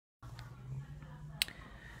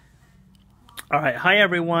All right, hi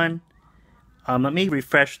everyone. Let me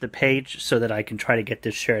refresh the page so that I can try to get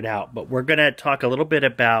this shared out. But we're going to talk a little bit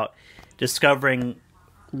about discovering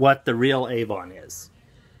what the real Avon is.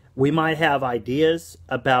 We might have ideas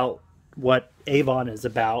about what Avon is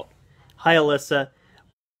about. Hi, Alyssa.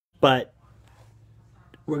 But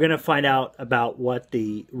we're going to find out about what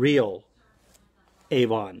the real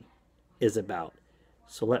Avon is about.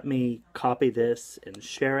 So let me copy this and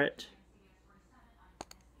share it.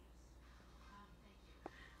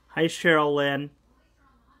 Hi, Cheryl Lynn.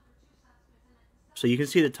 So you can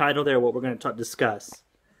see the title there, what we're going to discuss.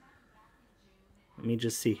 Let me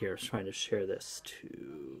just see here. I was trying to share this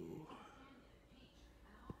to...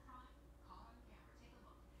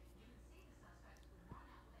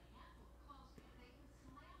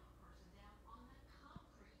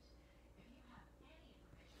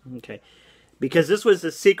 Okay. Because this was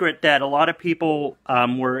a secret that a lot of people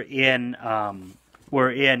were in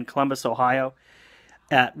Columbus, Ohio,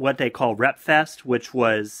 at what they call Rep Fest, which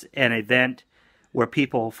was an event where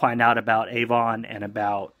people find out about Avon and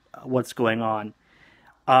about what's going on.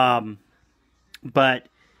 But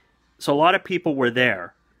so a lot of people were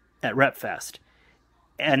there at Rep Fest,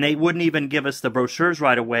 and they wouldn't even give us the brochures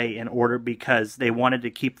right away in order because they wanted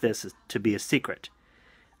to keep this to be a secret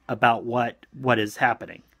about what is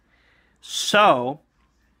happening. So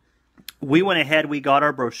we went ahead, we got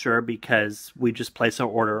our brochure because we just placed our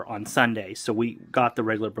order on Sunday. So we got the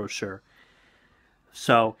regular brochure.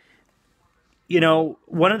 So, you know,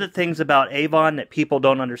 one of the things about Avon that people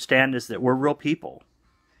don't understand is that we're real people.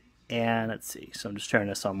 And let's see. So I'm just sharing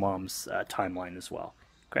this on Mom's timeline as well.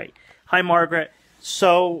 Great. Hi, Margaret.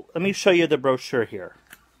 So let me show you the brochure here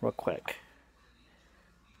real quick.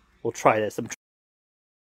 We'll try this. I'm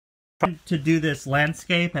trying to do this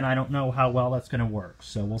landscape, and I don't know how well that's going to work.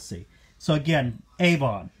 So we'll see. So again,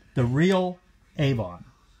 Avon, the real Avon.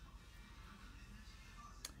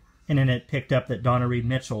 And then it picked up that Donna Reed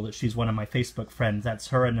Mitchell, that she's one of my Facebook friends. That's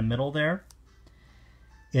her in the middle there.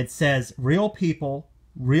 It says, real people,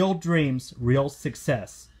 real dreams, real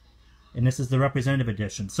success. And this is the representative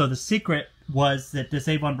edition. So the secret was that this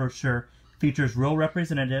Avon brochure features real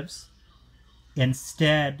representatives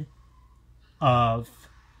instead of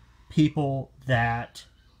people that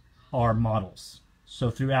are models. So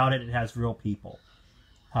throughout it, it has real people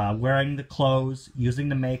wearing the clothes, using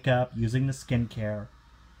the makeup, using the skincare.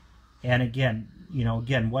 And again,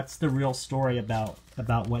 what's the real story about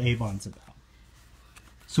what Avon's about?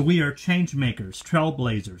 So we are change makers,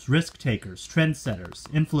 trailblazers, risk takers, trendsetters,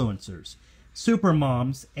 influencers, super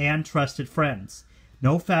moms, and trusted friends.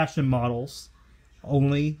 No fashion models,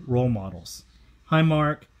 only role models. Hi,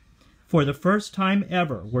 Mark. For the first time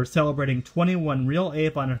ever, we're celebrating 21 real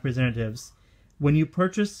Avon representatives. When you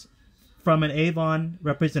purchase from an Avon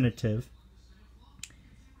representative,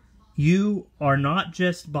 you are not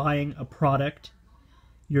just buying a product,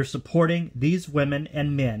 you're supporting these women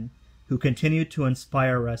and men who continue to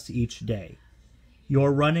inspire us each day. They're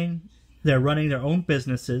running their own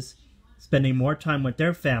businesses, spending more time with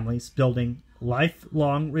their families, building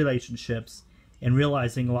lifelong relationships, and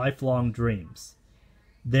realizing lifelong dreams.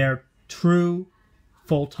 They're true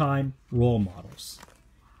full-time role models.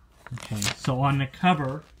 Okay, so on the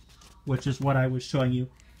cover, which is what I was showing you.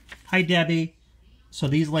 Hi, Debbie. So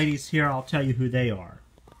these ladies here, I'll tell you who they are.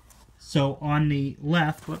 So on the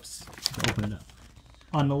left, whoops, open it up.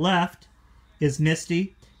 On the left is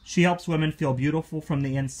Misty. She helps women feel beautiful from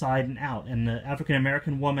the inside and out. And the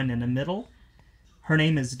African-American woman in the middle, her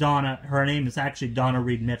name is Donna. Her name is actually Donna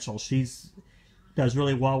Reed Mitchell. She does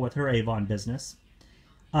really well with her Avon business.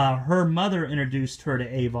 Her mother introduced her to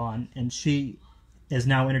Avon, and she has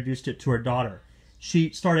now introduced it to her daughter.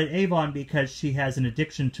 She started Avon because she has an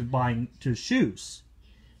addiction to shoes,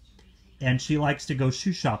 and she likes to go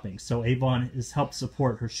shoe shopping. So Avon has helped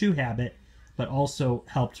support her shoe habit, but also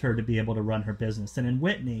helped her to be able to run her business. And then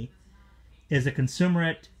Whitney is a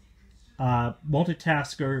consumerate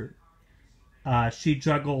multitasker. She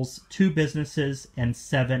juggles 2 businesses and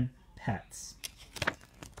 7 pets.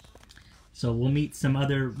 So we'll meet some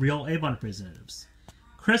other real Avon representatives.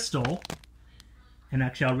 Crystal, and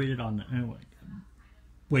actually I'll read it on the, anyway,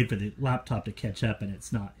 wait for the laptop to catch up and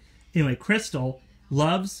it's not. Anyway, Crystal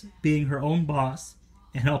loves being her own boss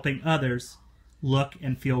and helping others look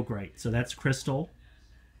and feel great. So that's Crystal.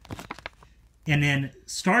 And then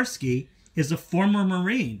Starsky is a former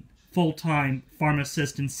Marine, full-time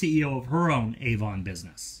pharmacist and CEO of her own Avon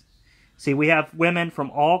business. See, we have women from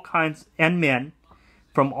all kinds, and men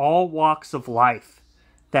from all walks of life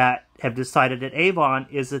that have decided that Avon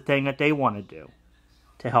is the thing that they want to do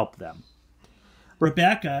to help them.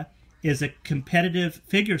 Rebecca is a competitive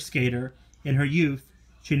figure skater in her youth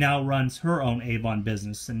She now runs her own Avon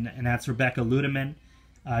business, and that's Rebecca Ludeman.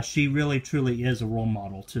 She really, truly is a role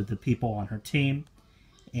model to the people on her team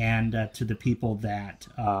and to the people that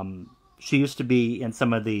she used to be in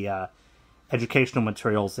some of the educational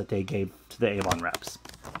materials that they gave to the Avon reps.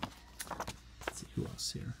 Let's see who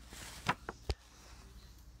else here.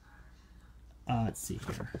 Let's see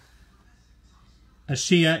here.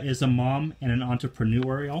 Ashia is a mom and an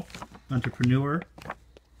entrepreneur.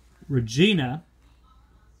 Regina,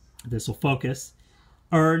 this will focus,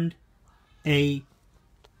 earned a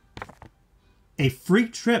free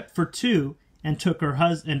trip for two and took her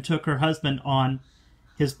husband on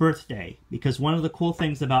his birthday, because one of the cool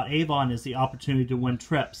things about Avon is the opportunity to win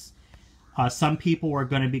trips. Some people are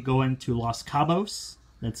going to be going to Los Cabos.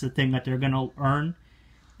 That's the thing that they're going to earn.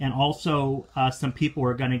 And also some people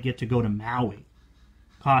are going to get to go to Maui.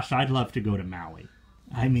 Gosh, I'd love to go to Maui.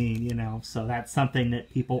 I mean, you know, so that's something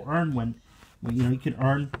that people earn when you know, you can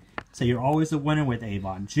earn. So you're always a winner with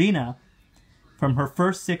Avon. Gina, from her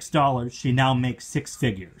first $6, she now makes 6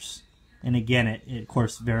 figures. And again, it of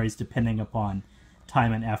course varies depending upon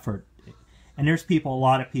time and effort. And there's a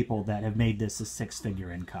lot of people that have made this a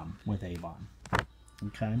 6-figure income with Avon.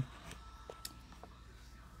 Okay.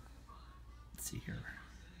 Let's see here.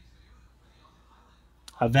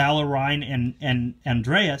 Valerine and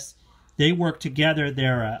Andreas, they work together.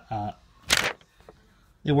 They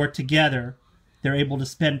work together. They're able to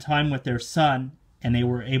spend time with their son, and they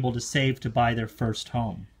were able to save to buy their first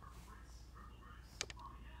home.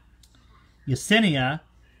 Yesenia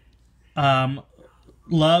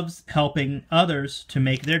loves helping others to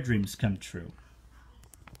make their dreams come true.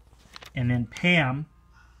 And then Pam,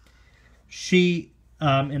 she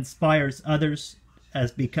inspires others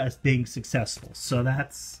because being successful. So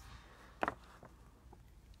that's...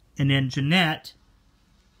 And then Jeanette,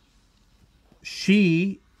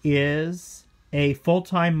 she is a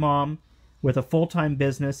full-time mom with a full-time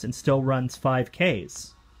business and still runs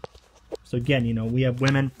 5Ks. So again, you know, we have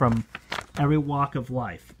women from every walk of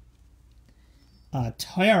life.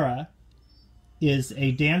 Tara is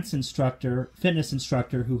a dance instructor, fitness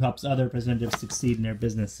instructor who helps other representatives succeed in their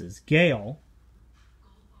businesses. Gail,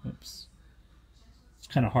 oops, it's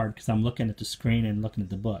kind of hard because I'm looking at the screen and looking at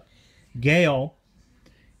the book. Gail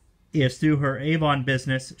is, through her Avon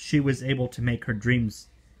business, she was able to make her dream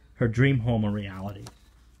home a reality.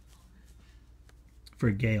 For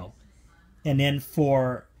Gail. And then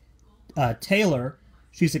for Taylor,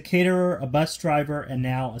 she's a caterer, a bus driver, and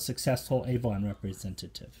now a successful Avon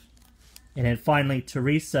representative. And then finally,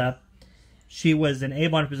 Teresa, she was an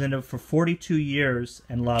Avon representative for 42 years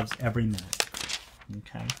and loves every minute.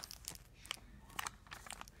 Okay.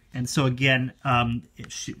 And so again,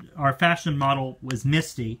 our fashion model was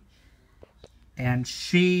Misty, and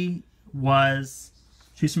she's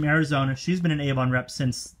from Arizona. She's been an Avon rep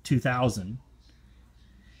since 2000.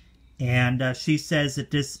 And she says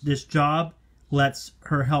that this job lets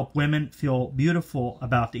her help women feel beautiful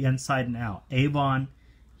about the inside and out. Avon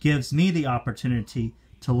gives me the opportunity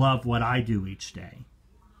to love what I do each day.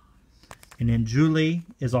 And then Julie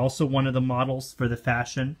is also one of the models for the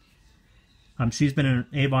fashion. She's been an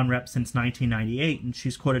Avon rep since 1998, and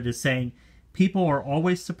she's quoted as saying, "People are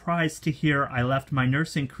always surprised to hear I left my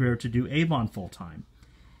nursing career to do Avon full-time.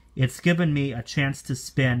 It's given me a chance to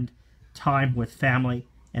spend time with family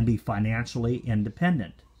and be financially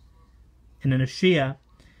independent." And then Ashia,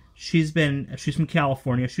 she's from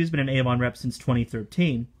California. She's been an Avon rep since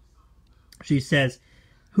 2013. She says,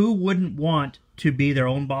 "Who wouldn't want to be their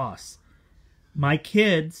own boss? My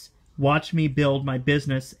kids watch me build my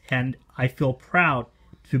business, and I feel proud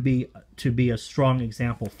to be a strong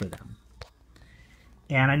example for them."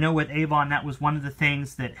 And I know with Avon, that was one of the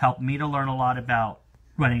things that helped me to learn a lot about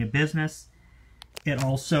running a business. It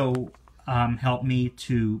also helped me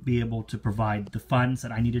to be able to provide the funds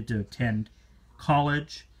that I needed to attend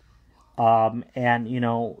college, and you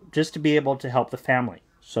know, just to be able to help the family.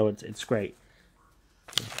 So it's great.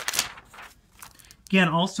 Again,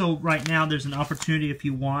 also right now there's an opportunity if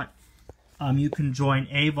you want. You can join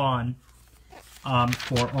Avon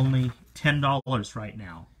for only $10 right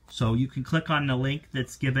now. So you can click on the link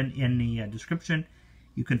that's given in the description.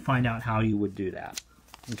 You can find out how you would do that.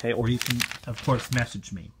 Okay, or you can, of course,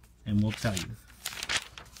 message me, and we'll tell you.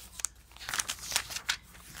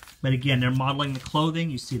 But again, they're modeling the clothing.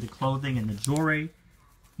 You see the clothing and the jewelry.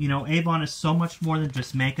 You know, Avon is so much more than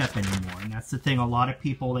just makeup anymore. And that's the thing. A lot of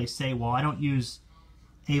people, they say, well, I don't use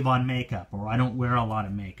Avon makeup, or I don't wear a lot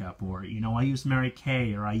of makeup, or, you know, I use Mary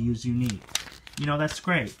Kay, or I use Unique. You know, that's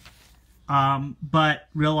great. But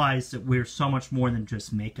realize that we're so much more than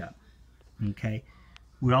just makeup. Okay?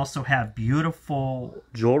 We also have beautiful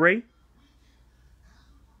jewelry.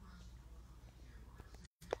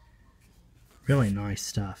 Really nice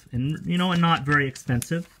stuff. And, you know, and not very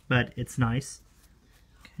expensive, but it's nice.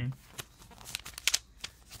 Okay.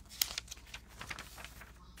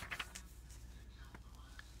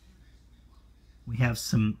 We have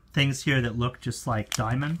some things here that look just like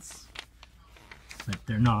diamonds, but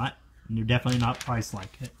they're not. And they're definitely not priced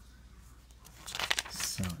like it.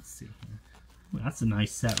 So, let's see here. Well, that's a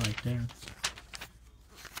nice set right there.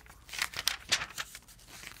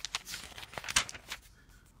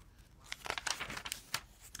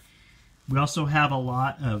 We also have a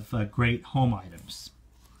lot of great home items.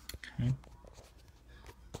 Okay.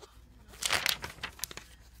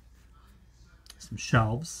 Some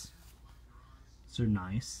shelves. These are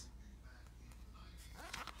nice.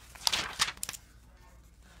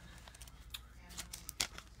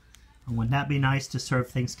 And wouldn't that be nice to serve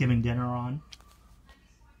Thanksgiving dinner on?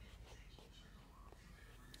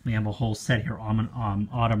 We have a whole set here,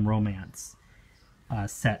 Autumn Romance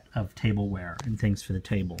set of tableware and things for the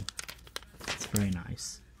table. It's very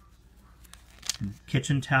nice. And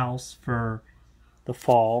kitchen towels for the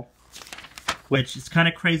fall, which is kind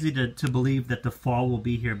of crazy to believe that the fall will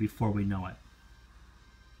be here before we know it.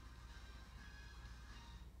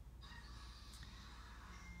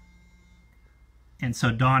 And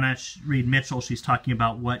so Donna Reed Mitchell, she's talking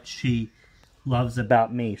about what she loves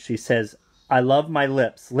about me. She says, I love my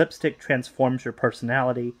lips. Lipstick transforms your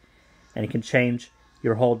personality and it can change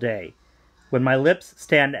your whole day. When my lips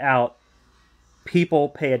stand out, people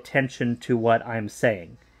pay attention to what I'm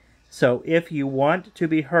saying. So if you want to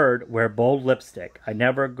be heard, wear bold lipstick. I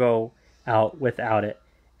never go out without it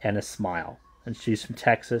and a smile. And she's from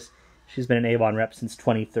Texas. She's been an Avon rep since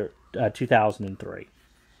 2003.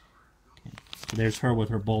 So there's her with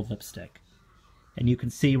her bold lipstick. And you can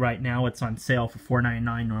see right now it's on sale for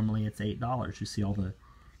 $4.99. Normally it's $8. You see all the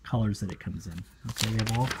colors that it comes in. Okay, we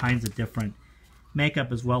have all kinds of different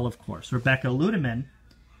makeup as well, of course. Rebecca Ludeman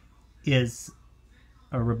is,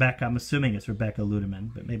 or Rebecca, I'm assuming it's Rebecca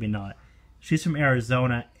Ludeman, but maybe not. She's from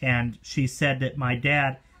Arizona, and she said that my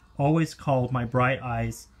dad always called my bright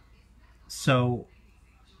eyes,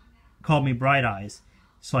 called me bright eyes,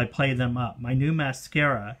 so I play them up. My new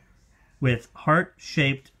mascara with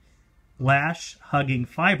heart-shaped lash-hugging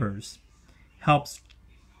fibers helps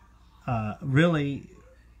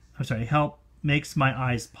makes my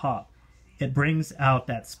eyes pop. It brings out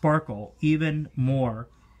that sparkle even more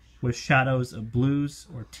with shadows of blues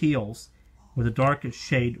or teals with the darkest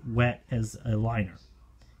shade wet as a liner.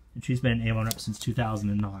 And she's been an Avon rep since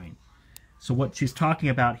 2009. So what she's talking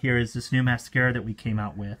about here is this new mascara that we came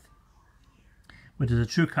out with, which is a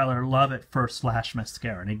True Color Love at First Lash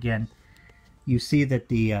Mascara. And again, you see that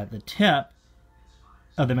the tip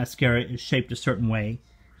of the mascara is shaped a certain way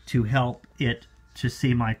to help it to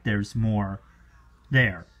seem like there's more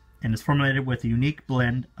there. And it's formulated with a unique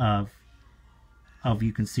blend of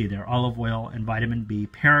you can see there, olive oil and vitamin B,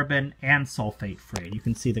 paraben and sulfate free. You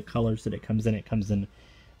can see the colors that it comes in. It comes in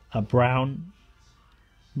a brown,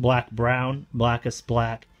 black brown, blackest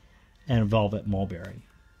black, and velvet mulberry.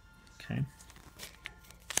 Okay.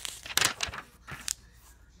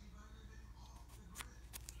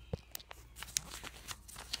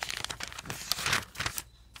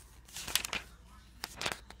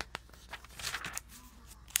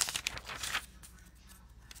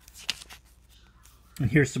 And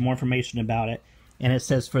here's some more information about it. And it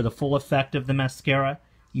says for the full effect of the mascara,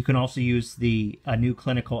 you can also use the new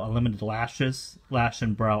Clinical Unlimited Lashes Lash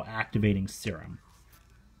and Brow Activating Serum.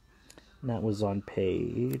 And that was on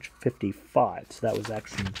page 55. So that was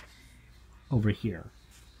actually over here.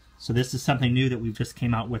 So this is something new that we've just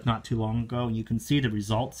came out with not too long ago. And you can see the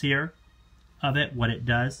results here of it, what it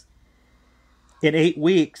does. In 8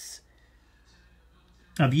 weeks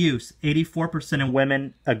of use, 84% of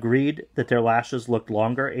women agreed that their lashes looked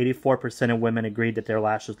longer, 84% of women agreed that their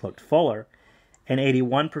lashes looked fuller, and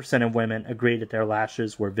 81% of women agreed that their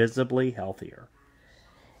lashes were visibly healthier.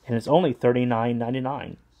 And it's only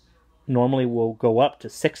 $39.99. Normally we'll go up to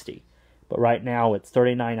 $60, but right now it's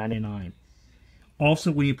 $39.99.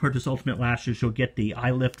 Also, when you purchase Ultimate Lashes, you'll get the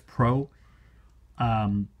Eye Lift Pro,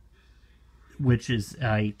 which is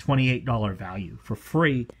a $28 value for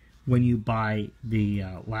free when you buy the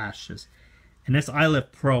lashes. And this Eye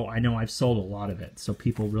Lift Pro, I know I've sold a lot of it, so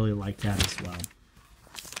people really like that as well.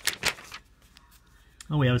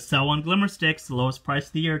 Oh, we have a sale on Glimmer Sticks, the lowest price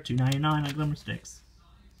of the year, $2.99 on Glimmer Sticks.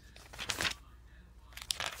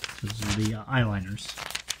 Those are the eyeliners.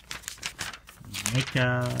 And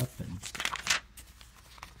makeup, and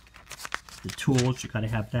the tools, you gotta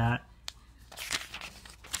have that.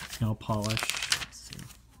 Nail polish. Let's see.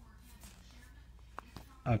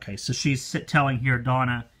 Okay, so she's telling here,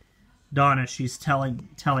 Donna, Donna, she's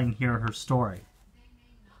telling here her story.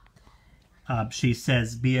 She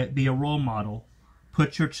says, be a role model.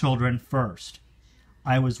 Put your children first.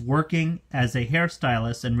 I was working as a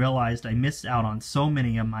hairstylist and realized I missed out on so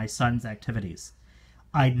many of my son's activities.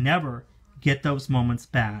 I'd never get those moments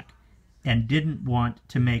back and didn't want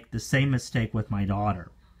to make the same mistake with my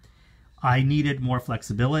daughter. I needed more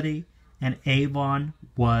flexibility, and Avon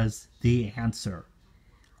was the answer.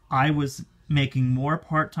 I was making more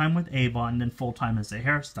part-time with Avon than full-time as a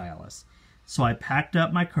hairstylist. So I packed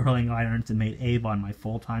up my curling irons and made Avon my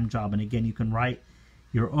full-time job. And again, you can write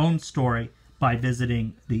your own story by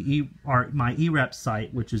visiting my eRep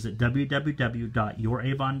site, which is at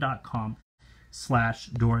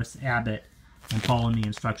www.youravon.com/Doris Abbott, and following the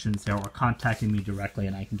instructions there, or contacting me directly,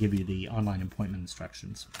 and I can give you the online appointment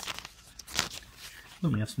instructions. Oh,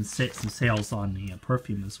 we have some sales on the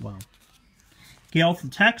perfume as well. Gail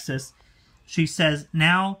from Texas, she says,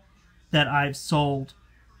 now that I've sold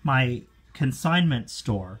my consignment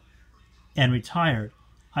store and retired,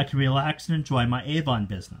 I can relax and enjoy my Avon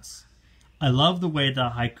business. I love the way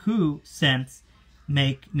the haiku scents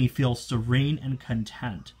make me feel serene and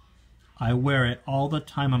content. I wear it all the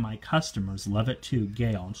time and my customers love it too.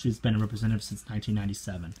 Gail, she's been a representative since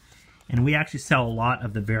 1997. And we actually sell a lot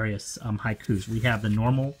of the various haikus. We have the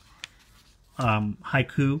normal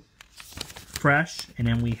haiku fresh, and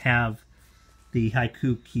then we have the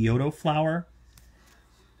haiku Kyoto flower,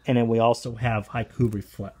 and then we also have haiku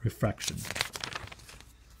reflection.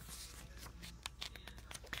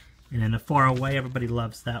 And then the far away, everybody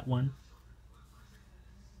loves that one.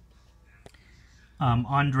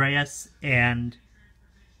 Andreas and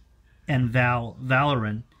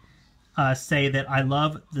Valoran say that I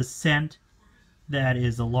love the scent that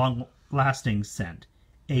is a long-lasting scent.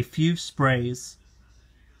 A few sprays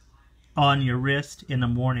on your wrist in the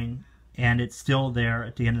morning and it's still there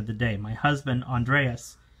at the end of the day. My husband,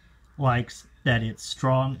 Andreas, likes that it's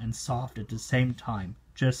strong and soft at the same time,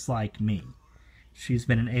 just like me. She's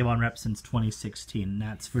been an Avon rep since 2016, and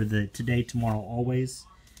that's for the Today, Tomorrow, Always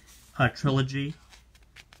trilogy.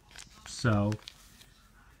 So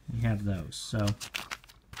we have those. So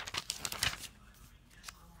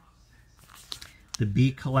the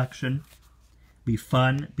Be collection, be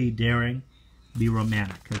fun, be daring, be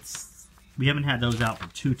romantic. We haven't had those out for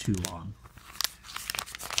too long.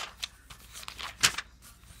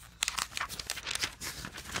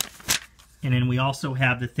 And then we also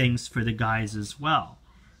have the things for the guys as well.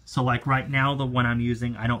 So like right now, the one I'm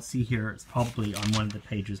using, I don't see here, it's probably on one of the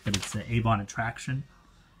pages, but it's the Avon Attraction.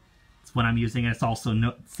 It's what I'm using, and it's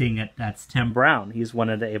also seeing it, that's Tim Brown. He's one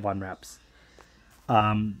of the Avon reps.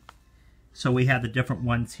 So we have the different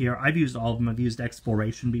ones here. I've used all of them. I've used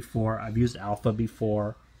Exploration before. I've used Alpha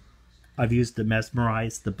before. I've used the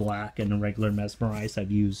Mesmerize, the black, and the regular Mesmerize.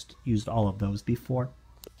 I've used all of those before.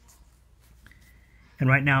 And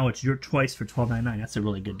right now, it's your choice for $12.99. That's a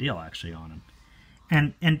really good deal, actually, on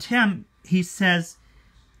them. And Tim, he says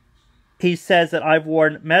that I've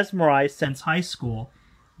worn Mesmerize since high school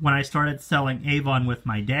when I started selling Avon with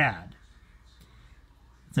my dad.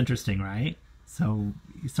 It's interesting, right? So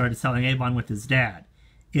he started selling Avon with his dad.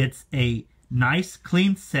 It's a nice,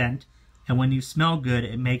 clean scent, and when you smell good,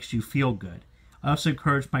 it makes you feel good. I also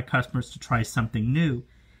encourage my customers to try something new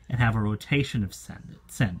and have a rotation of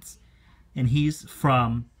scents. And he's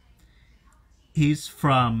from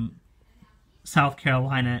South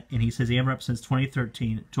Carolina, and he says he Avon rep since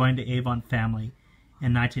 2013, joined the Avon family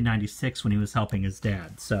in 1996 when he was helping his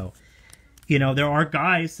dad. So, you know, there are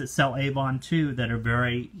guys that sell Avon too that are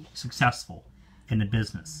very successful in the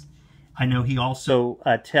business. I know he also,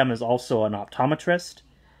 Tim is also an optometrist,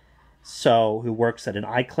 so who works at an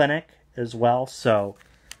eye clinic as well. So,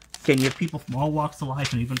 again, you have people from all walks of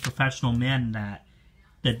life and even professional men that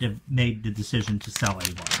have made the decision to sell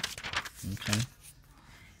Avon. Okay.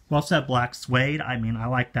 We also have Black Suede. I mean, I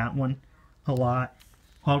like that one a lot.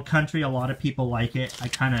 Wild Country, a lot of people like it. I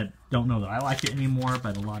kind of don't know that I like it anymore,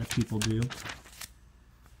 but a lot of people do.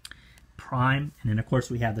 Prime, and then of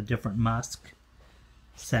course we have the different musk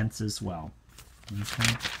scents as well.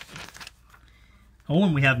 Okay. Oh,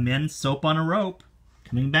 and we have Men's Soap on a Rope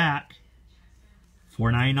coming back.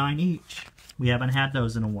 $4.99 each. We haven't had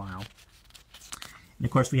those in a while. And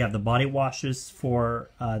of course we have the body washes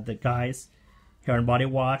for the guys. Hair and body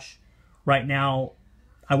wash. Right now,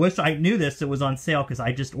 I wish I knew this. It was on sale because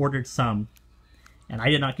I just ordered some. And I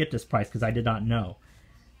did not get this price because I did not know.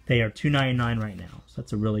 They are $2.99 right now. So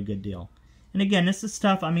that's a really good deal. And again, this is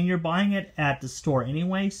stuff, I mean, you're buying it at the store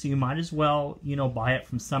anyway. So you might as well, you know, buy it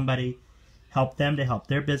from somebody. Help them to help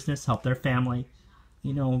their business, help their family.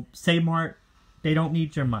 You know, Mart, they don't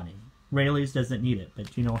need your money. Rayleigh's doesn't need it,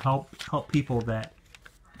 but, you know, help people that,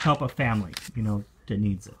 help a family, you know, that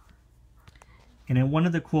needs it. And then one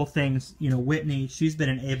of the cool things, you know, Whitney, she's been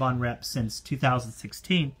an Avon rep since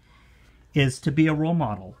 2016, is to be a role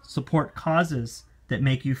model, support causes that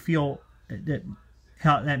make you feel,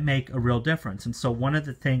 that make a real difference. And so one of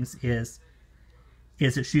the things is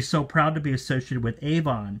that she's so proud to be associated with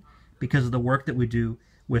Avon because of the work that we do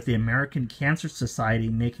with the American Cancer Society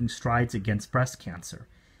making strides against breast cancer.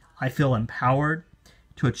 I feel empowered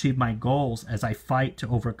to achieve my goals as I fight to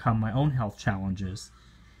overcome my own health challenges.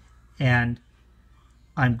 And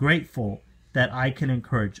I'm grateful that I can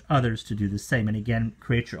encourage others to do the same. And again,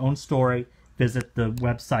 create your own story. Visit the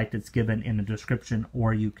website that's given in the description,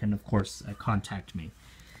 or you can, of course, contact me.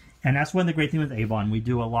 And that's one of the great things with Avon. We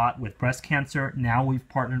do a lot with breast cancer. Now we've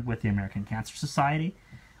partnered with the American Cancer Society.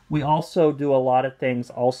 We also do a lot of things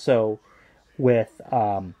also with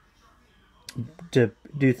to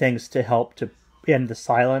do things to help to end the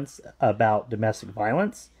silence about domestic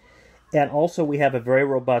violence. And also we have a very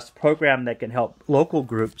robust program that can help local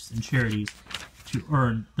groups and charities to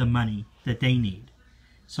earn the money that they need.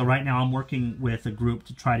 So right now I'm working with a group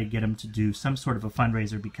to try to get them to do some sort of a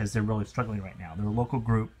fundraiser because they're really struggling right now. They're a local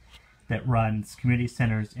group that runs community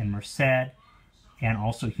centers in Merced and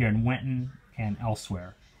also here in Winton and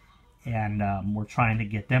elsewhere. And we're trying to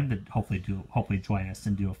get them to hopefully join us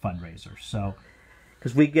and do a fundraiser. So,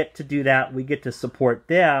 because we get to do that, we get to support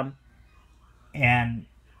them and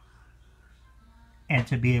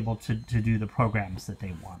to be able to do the programs that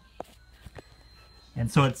they want. And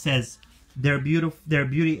so it says they're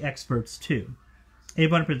beauty experts too.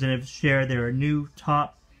 Avon representatives share their new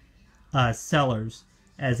top sellers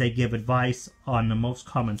as they give advice on the most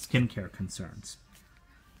common skincare concerns.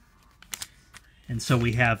 And so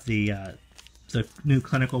we have the new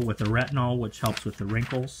clinical with the retinol, which helps with the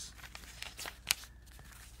wrinkles.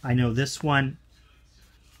 I know this one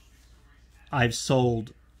I've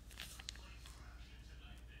sold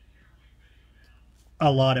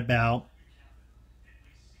a lot about,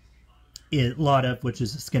 which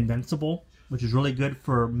is a Skinvincible, which is really good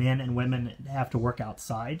for men and women that have to work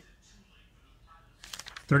outside.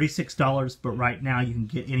 $36, but right now you can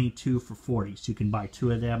get any two for $40. So you can buy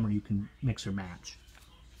two of them or you can mix or match.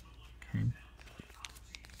 Okay.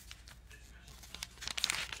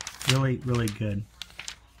 Really, really good.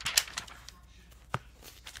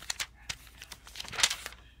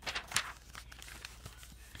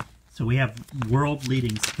 So we have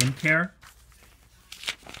world-leading skincare.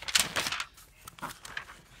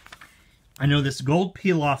 I know this gold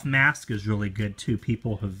peel-off mask is really good too.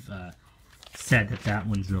 People have said that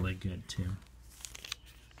one's really good too.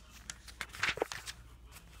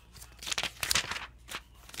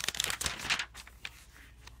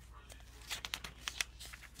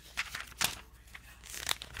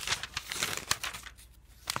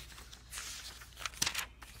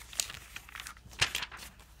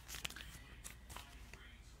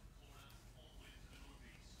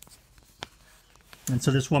 And so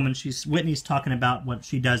this woman, Whitney's talking about what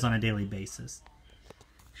she does on a daily basis.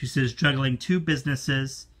 She says, juggling 2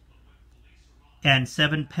 businesses and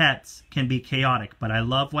 7 pets can be chaotic, but I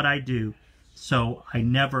love what I do, so I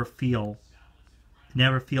never feels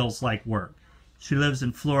like work. She lives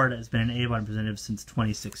in Florida, has been an Avon representative since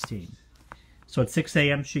 2016. So at 6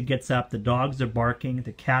 a.m. she gets up, the dogs are barking,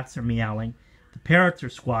 the cats are meowing, the parrots are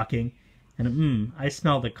squawking, and I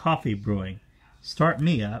smell the coffee brewing. Start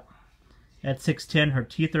me up. At 6:10 her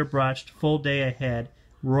teeth are brushed, full day ahead.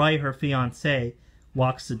 Roy, her fiancé,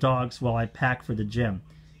 walks the dogs while I pack for the gym.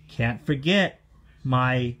 Can't forget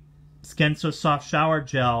my Skin So Soft shower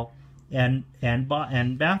gel and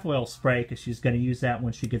bath oil spray because she's going to use that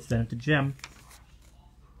when she gets done at the gym.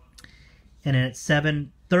 And then at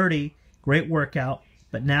 7:30, great workout,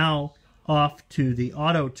 but now off to the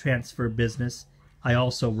auto transfer business I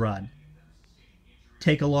also run.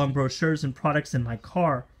 Take along brochures and products in my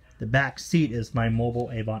car. The back seat is my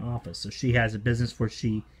mobile Avon office. So she has a business where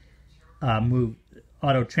she moved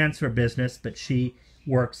auto transfer business, but she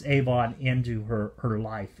works Avon into her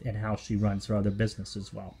life and how she runs her other business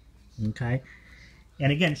as well. Okay,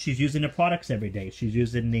 and again, she's using the products every day. She's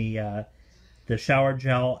using the shower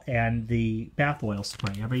gel and the bath oil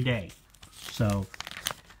spray every day. So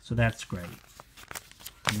that's great.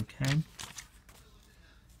 Okay.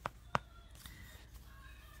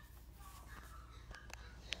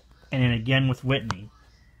 And then again with Whitney.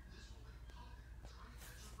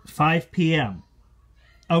 5 p.m.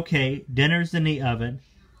 Okay, dinner's in the oven.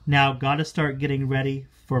 Now gotta start getting ready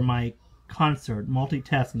for my concert,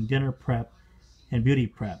 multitasking, dinner prep, and beauty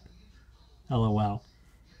prep. LOL.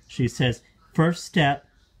 She says, first step,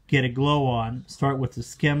 get a glow on, start with the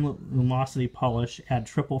Skim Lumosity Polish, add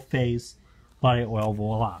triple phase body oil,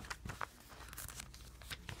 voila.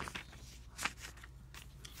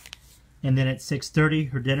 And then at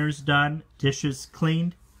 6:30, her dinner's done, dishes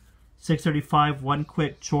cleaned. 6:35, one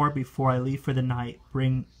quick chore before I leave for the night.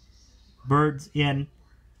 Bring birds in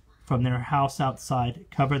from their house outside,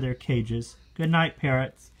 cover their cages. Good night,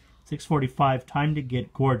 parrots. 6:45, time to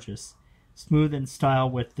get gorgeous. Smooth in style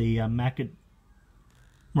with the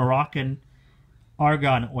Moroccan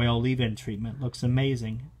argan oil leave-in treatment. Looks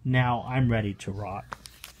amazing. Now I'm ready to rock.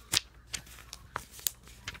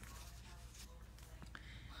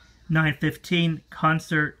 9:15,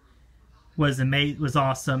 concert was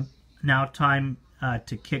awesome. Now time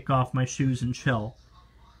to kick off my shoes and chill.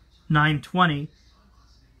 9:20,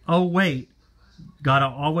 oh wait, gotta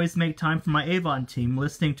always make time for my Avon team,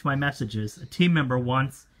 listening to my messages. A team member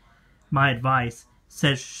wants my advice,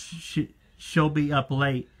 says she'll be up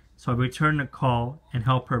late, so I return the call and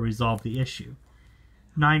help her resolve the issue.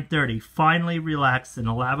 9:30, finally relax in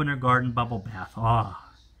a lavender garden bubble bath.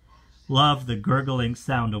 Ah, love the gurgling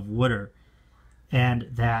sound of water and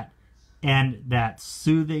that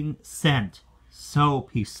soothing scent. So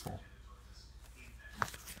peaceful.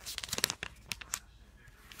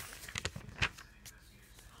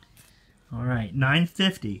 All right,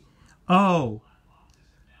 9:50. Oh,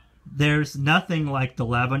 there's nothing like the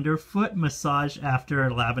lavender foot massage after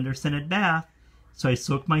a lavender scented bath. So I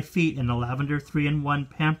soak my feet in a lavender 3-in-1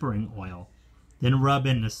 pampering oil, then rub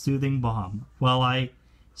in the soothing balm while I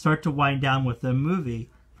start to wind down with a movie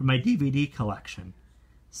from my DVD collection.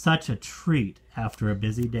 Such a treat after a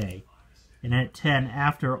busy day. And at 10,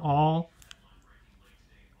 after all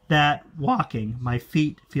that walking, my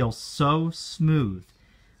feet feel so smooth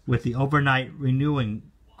with the overnight renewing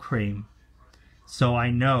cream. So I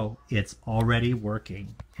know it's already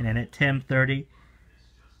working. And then at 10:30,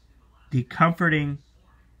 the comforting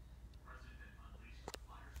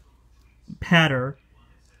patter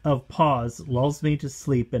of paws lulls me to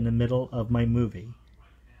sleep in the middle of my movie.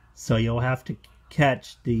 So you'll have to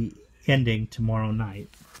catch the ending tomorrow night.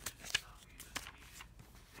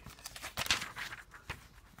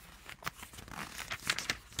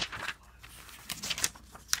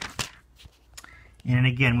 And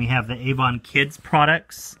again, we have the Avon Kids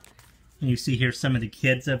products. And you see here some of the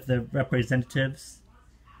kids of the representatives.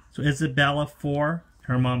 So Isabella, 4.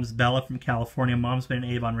 Her mom's Bella from California. Mom's been an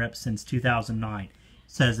Avon rep since 2009.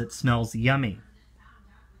 Says it smells yummy.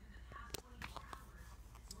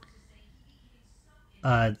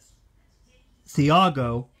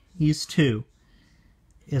 Thiago, he's 2.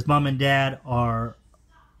 His mom and dad are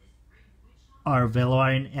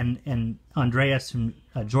Veloine and Andreas from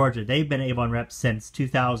Georgia. They've been Avon reps since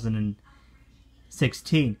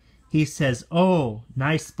 2016. He says, oh,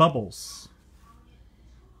 nice bubbles.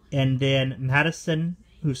 And then Madison,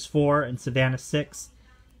 who's 4, and Savannah, 6.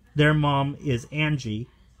 Their mom is Angie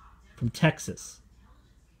from Texas.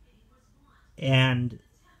 And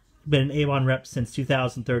been an Avon rep since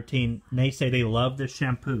 2013. And they say they love the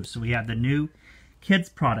shampoo. So we have the new kids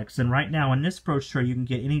products. And right now in this brochure, you can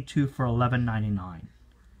get any 2 for $11.99.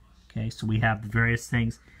 Okay, so we have the various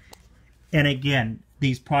things. And again,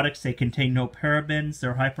 these products, they contain no parabens.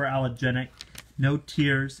 They're hyperallergenic, no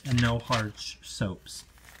tears, and no hard soaps.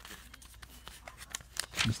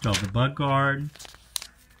 Install the bug guard.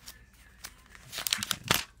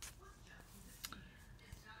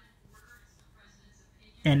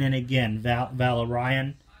 And then again,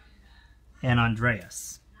 Valerian and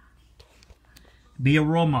Andreas. Be a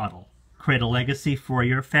role model. Create a legacy for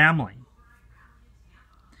your family.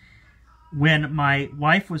 When my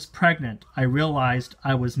wife was pregnant, I realized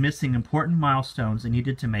I was missing important milestones and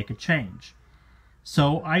needed to make a change.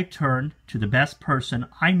 So I turned to the best person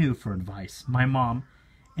I knew for advice, my mom,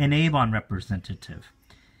 an Avon representative.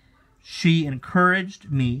 She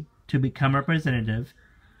encouraged me to become a representative,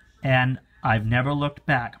 and I've never looked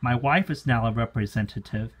back. My wife is now a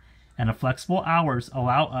representative, and the flexible hours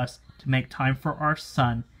allow us to make time for our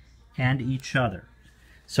son and each other.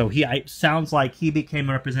 So it sounds like he became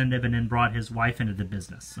a representative and then brought his wife into the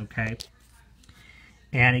business, okay?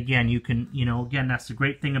 And again, you can, again, that's the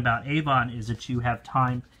great thing about Avon is that you have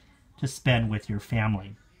time to spend with your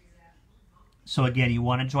family. So again, you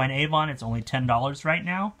want to join Avon, it's only $10 right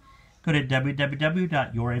now. Go to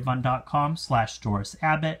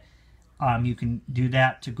www.youravon.com/DorisAbbott. You can do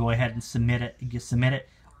that to go ahead and submit it,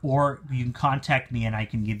 or you can contact me and I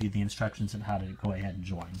can give you the instructions on how to go ahead and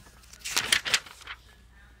join.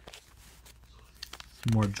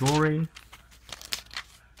 More jewelry.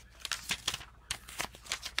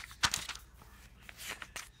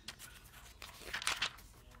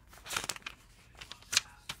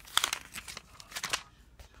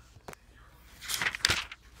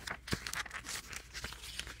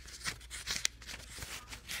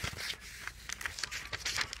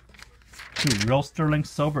 Ooh, real sterling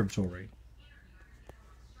silver jewelry.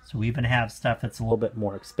 So we even have stuff that's a little bit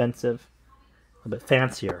more expensive, a little bit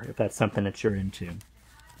fancier, if that's something that you're into.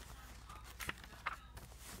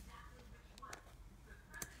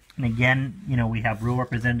 And again, you know, we have real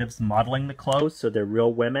representatives modeling the clothes, so they're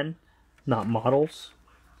real women, not models.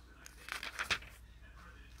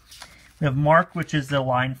 We have Mark, which is the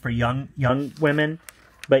line for young women,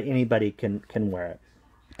 but anybody can wear it.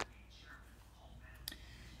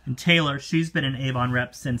 And Taylor, she's been an Avon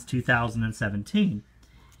rep since 2017.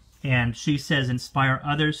 And she says, inspire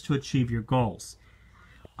others to achieve your goals.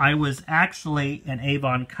 I was actually an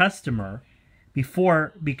Avon customer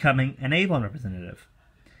before becoming an Avon representative.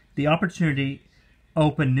 The opportunity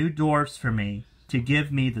opened new doors for me to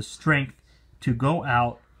give me the strength to go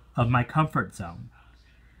out of my comfort zone.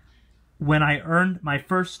 When I earned my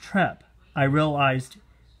first trip, I realized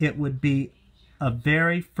it would be a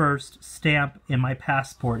very first stamp in my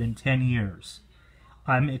passport in 10 years.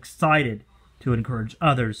 I'm excited to encourage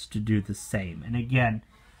others to do the same. And again,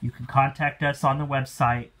 you can contact us on the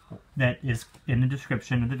website that is in the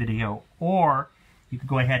description of the video, or you can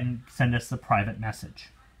go ahead and send us a private message.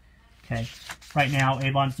 Okay. Right now,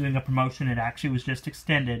 Avon's doing a promotion. It actually was just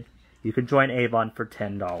extended. You can join Avon for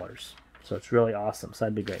 $10. So it's really awesome. So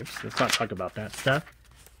that'd be great. So let's not talk about that stuff.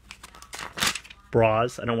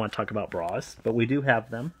 Bras. I don't want to talk about bras, but we do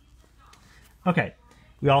have them. Okay.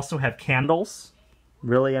 We also have candles.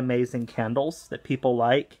 Really amazing candles that people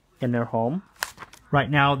like in their home. Right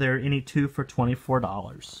now, they're any two for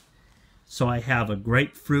 $24. So I have a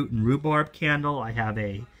grapefruit and rhubarb candle. I have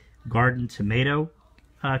a garden tomato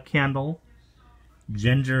candle.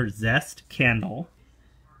 Ginger zest candle.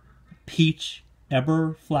 Peach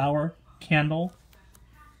eberflower candle.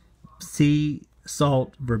 Sea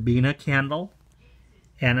salt verbena candle.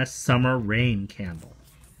 And a summer rain candle.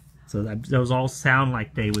 So those all sound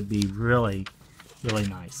like they would be really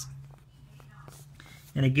nice.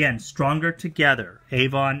 And again, Stronger Together,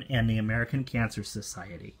 Avon and the American Cancer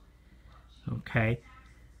Society. Okay,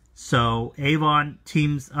 so Avon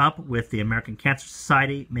teams up with the American Cancer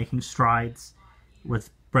Society, making strides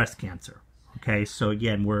with breast cancer. Okay, so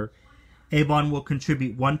again, Avon will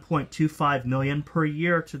contribute $1.25 million per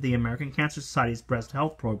year to the American Cancer Society's breast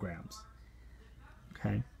health programs.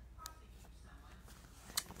 Okay,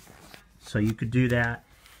 so you could do that.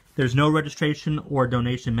 There's no registration or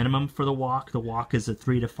donation minimum for the walk. The walk is a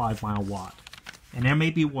 3 to 5 mile walk. And there may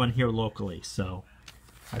be one here locally, so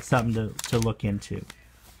that's something to look into.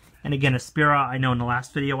 And again, Aspira, I know in the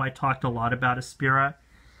last video I talked a lot about Aspira.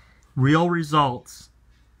 Real results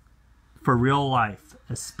for real life,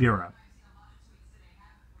 Aspira.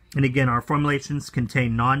 And again, our formulations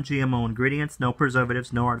contain non-GMO ingredients, no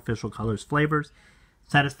preservatives, no artificial colors, flavors,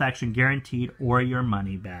 satisfaction guaranteed, or your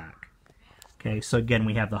money back. Okay, so again,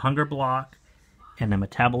 we have the hunger block and the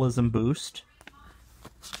metabolism boost,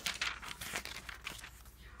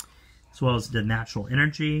 as well as the natural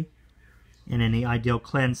energy and then the ideal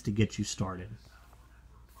cleanse to get you started.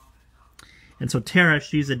 And so Tara,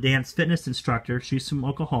 she's a dance fitness instructor. She's from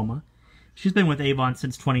Oklahoma. She's been with Avon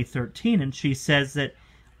since 2013, and she says that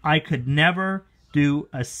I could never do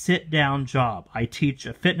a sit-down job. I teach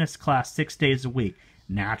a fitness class 6 days a week.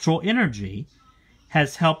 Natural energy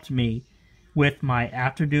has helped me with my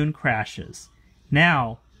afternoon crashes.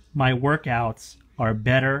 Now, my workouts are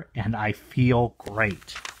better and I feel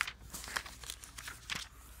great.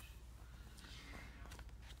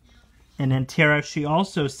 And then Tara, she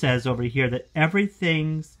also says over here that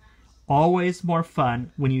everything's always more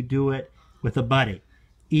fun when you do it with a buddy,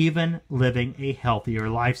 even living a healthier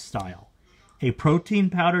lifestyle. A protein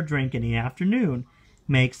powder drink in the afternoon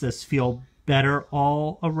makes us feel better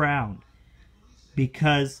all around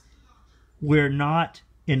because we're not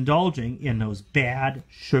indulging in those bad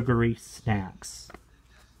sugary snacks.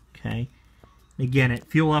 Okay. Again, it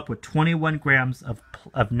fuel up with 21 grams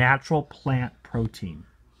of natural plant protein.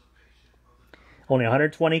 Only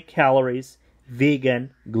 120 calories, vegan,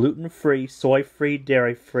 gluten-free, soy-free,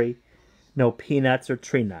 dairy-free, no peanuts or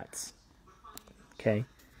tree nuts. Okay.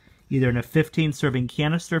 Either in a 15-serving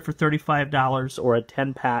canister for $35 or a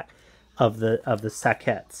 10-pack of the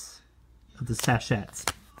sachets,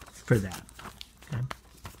 for that. Okay.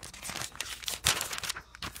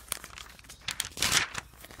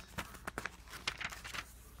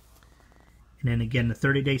 And then again, the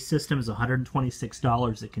 30-day system is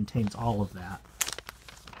 $126. It contains all of that.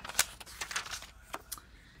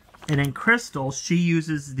 And then Crystal, she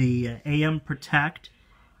uses the AM Protect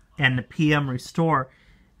and the PM Restore.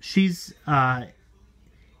 She's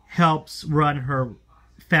helps run her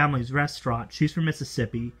family's restaurant. She's from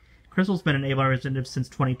Mississippi. Crystal's been an Avon representative since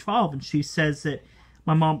 2012, and she says that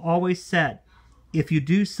My mom always said, if you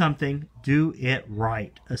do something, do it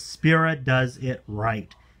right. Aspira does it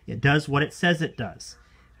right. It does what it says it does.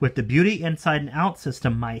 With the Beauty Inside and Out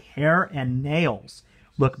system, my hair and nails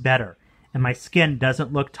look better. And my skin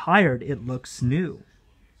doesn't look tired, it looks new.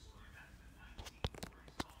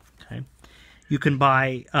 Okay. You can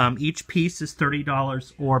buy, each piece is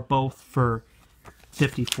 $30 or both for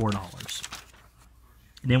 $54.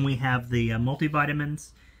 Then we have the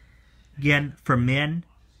multivitamins. Again, for men,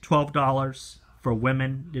 $12. For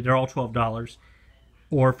women, they're all $12.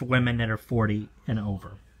 Or for women that are 40 and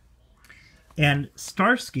over. And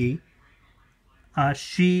Starsky,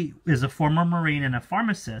 she is a former Marine and a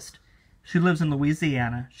pharmacist. She lives in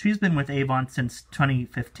Louisiana. She's been with Avon since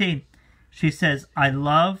 2015. She says, I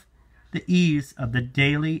love the ease of the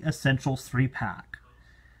Daily Essentials 3-pack.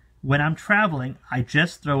 When I'm traveling, I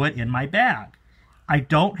just throw it in my bag. I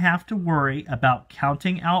don't have to worry about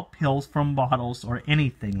counting out pills from bottles or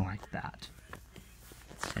anything like that.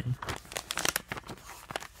 Okay.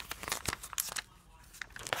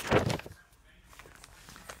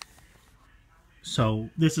 So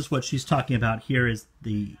this is what she's talking about here is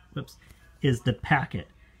the packet.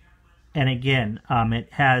 And again,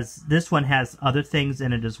 this one has other things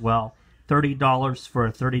in it as well. $30 for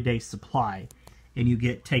a 30-day supply. And you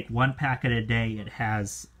take one packet a day. It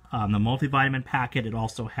has the multivitamin packet. It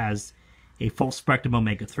also has a full spectrum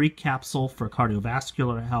omega-3 capsule for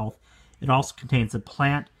cardiovascular health. It also contains a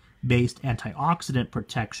plant-based antioxidant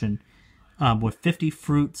protection with 50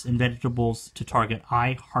 fruits and vegetables to target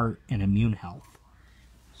eye, heart, and immune health.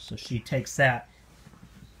 So she takes that.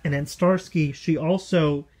 And then Starsky, she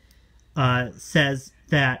also says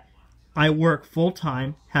that I work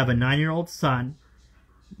full-time, have a 9-year-old son,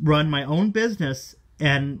 run my own business,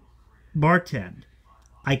 and bartend.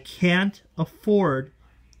 I can't afford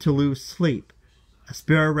to lose sleep.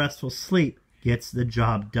 Aspira Restful Sleep gets the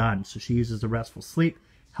job done. So she uses the Restful Sleep,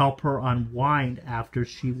 help her unwind after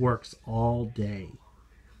she works all day.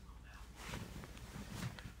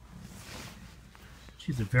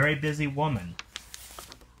 She's a very busy woman.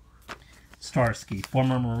 Starsky,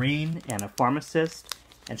 former Marine and a pharmacist,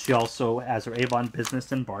 and she also has her Avon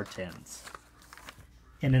business and bartends.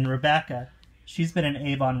 And then Rebecca, she's been an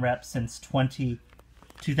Avon rep since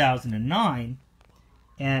 2009,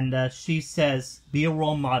 and she says, be a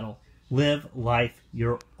role model, live life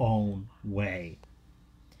your own way.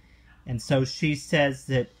 And so she says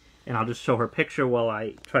that, and I'll just show her picture while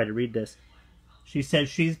I try to read this. She says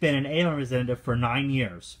she's been an Avon representative for 9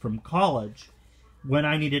 years, from college, when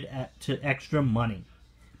I needed extra money,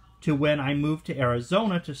 to when I moved to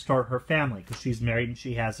Arizona to start her family, because she's married and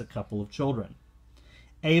she has a couple of children.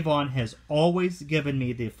 Avon has always given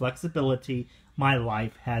me the flexibility my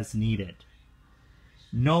life has needed.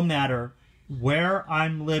 No matter where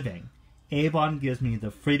I'm living, Avon gives me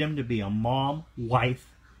the freedom to be a mom,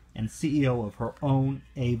 wife, and CEO of her own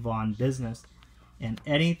Avon business, and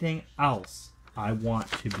anything else I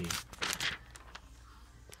want to be.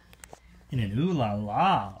 And then, ooh la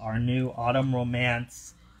la, our new Autumn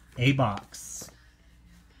Romance A-Box,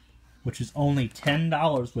 which is only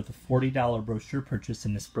 $10 with a $40 brochure purchase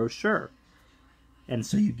in this brochure. And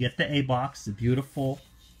so you get the A-Box, the beautiful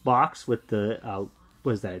box with the,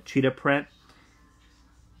 what is that, a cheetah print?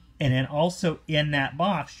 And then also in that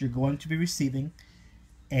box, you're going to be receiving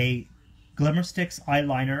a Glimmer Sticks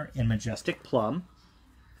eyeliner in Majestic Plum.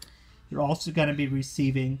 You're also going to be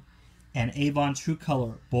receiving an Avon True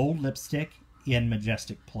Color Bold Lipstick in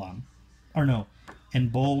Majestic Plum. Or no, in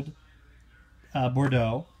Bold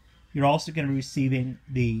Bordeaux. You're also going to be receiving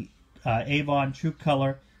the Avon True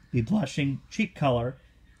Color, the Blushing Cheek Color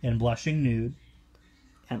in Blushing Nude.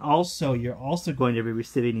 And also, you're also going to be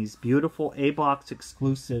receiving these beautiful A-Box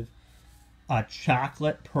exclusive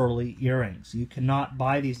chocolate pearly earrings. You cannot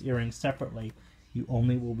buy these earrings separately. You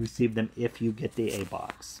only will receive them if you get the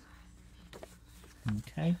A-Box.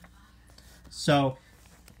 Okay. So,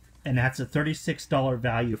 and that's a $36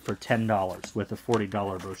 value for $10 with a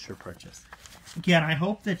 $40 brochure purchase. Again, I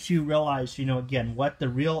hope that you realize, again, what the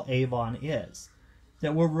real Avon is.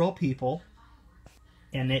 That we're real people.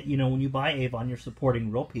 And that, when you buy Avon, you're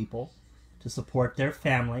supporting real people to support their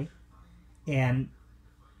family. And,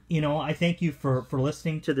 I thank you for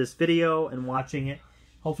listening to this video and watching it.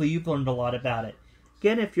 Hopefully you've learned a lot about it.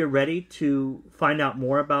 Again, if you're ready to find out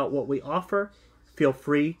more about what we offer, feel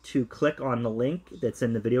free to click on the link that's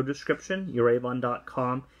in the video description,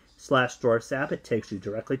 youravon.com/DorisApp. It takes you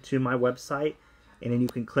directly to my website. And then you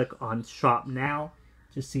can click on Shop Now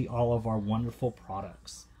to see all of our wonderful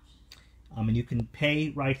products. And you can pay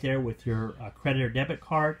right there with your credit or debit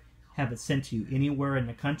card, have it sent to you anywhere in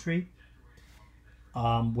the country.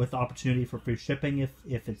 with opportunity for free shipping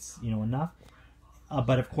if it's enough.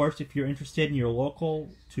 But of course, if you're interested and you're local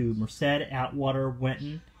to Merced, Atwater,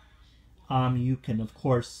 Winton, you can of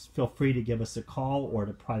course feel free to give us a call or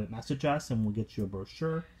to private message us, and we'll get you a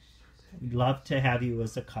brochure. We'd love to have you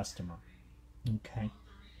as a customer. Okay.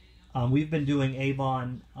 We've been doing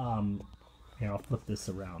Avon. Here, I'll flip this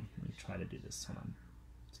around. Let me try to do this. Hold on.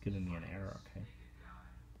 It's giving me an error. Okay.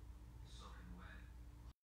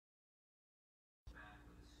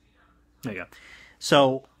 There you go.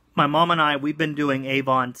 So my mom and I, we've been doing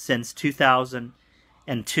Avon since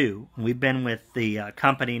 2002. We've been with the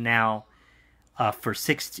company now for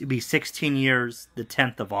 16 years, the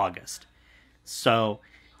 10th of August. So,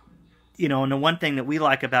 and the one thing that we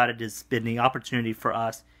like about it has been the opportunity for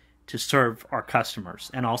us to serve our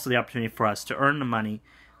customers, and also the opportunity for us to earn the money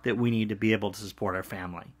that we need to be able to support our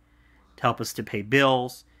family, to help us to pay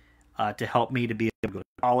bills, to help me to be able to go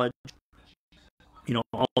to college,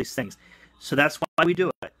 all these things. So that's why we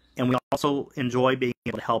do it. And we also enjoy being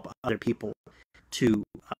able to help other people to,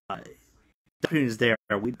 the opportunity is there.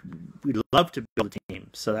 We love to build a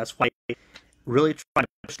team. So that's why we really try to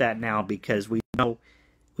push that now, because we know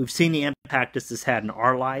we've seen the impact this has had in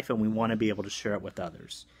our life, and we want to be able to share it with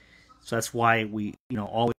others. So that's why we,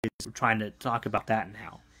 always trying to talk about that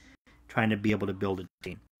now, trying to be able to build a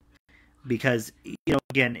team. Because,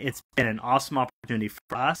 again, it's been an awesome opportunity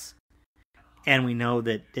for us, and we know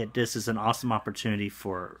that this is an awesome opportunity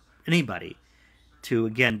for anybody to,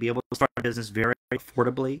 again, be able to start a business very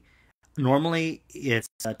affordably. Normally, it's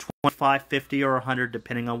 $25, $50, or $100,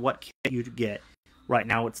 depending on what kit you get. Right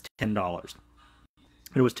now, it's $10.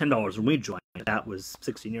 It was $10 when we joined. That was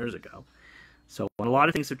 16 years ago. So a lot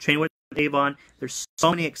of things have changed with Avon. There's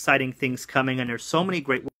so many exciting things coming, and there's so many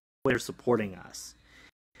great ways supporting us.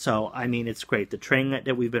 So, I mean, it's great. The training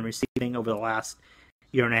that we've been receiving over the last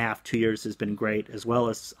year and a half, 2 years has been great, as well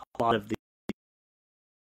as a lot of